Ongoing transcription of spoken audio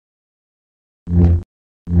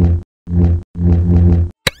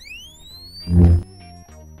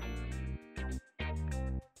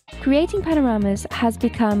Creating panoramas has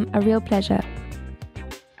become a real pleasure.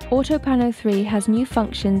 Autopano 3 has new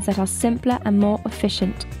functions that are simpler and more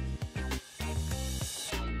efficient.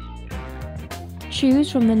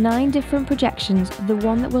 Choose from the 9 different projections the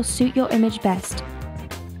one that will suit your image best.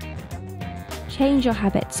 Change your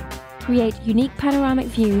habits. Create unique panoramic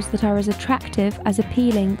views that are as attractive as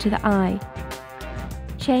appealing to the eye.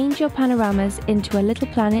 Change your panoramas into a little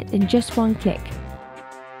planet in just one click.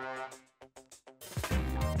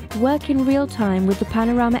 Work in real time with the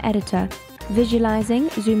panorama editor. Visualizing,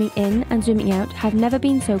 zooming in and zooming out have never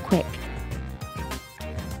been so quick.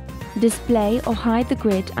 Display or hide the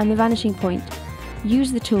grid and the vanishing point.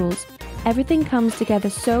 Use the tools. Everything comes together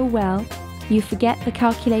so well, you forget the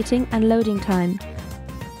calculating and loading time.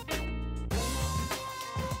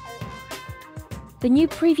 The new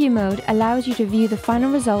preview mode allows you to view the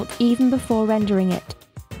final result even before rendering it.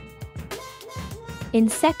 In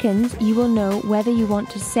seconds, you will know whether you want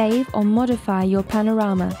to save or modify your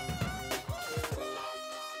panorama.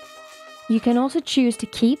 You can also choose to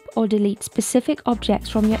keep or delete specific objects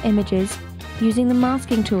from your images using the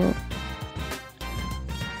masking tool.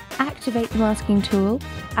 Activate the masking tool,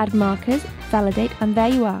 add markers, validate, and there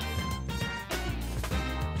you are.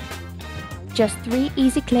 Just 3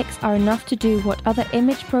 easy clicks are enough to do what other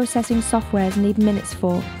image processing softwares need minutes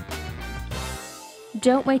for.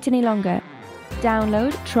 Don't wait any longer.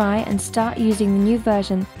 Download, try and start using the new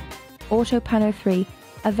version, Autopano 3,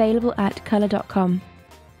 available at kolor.com.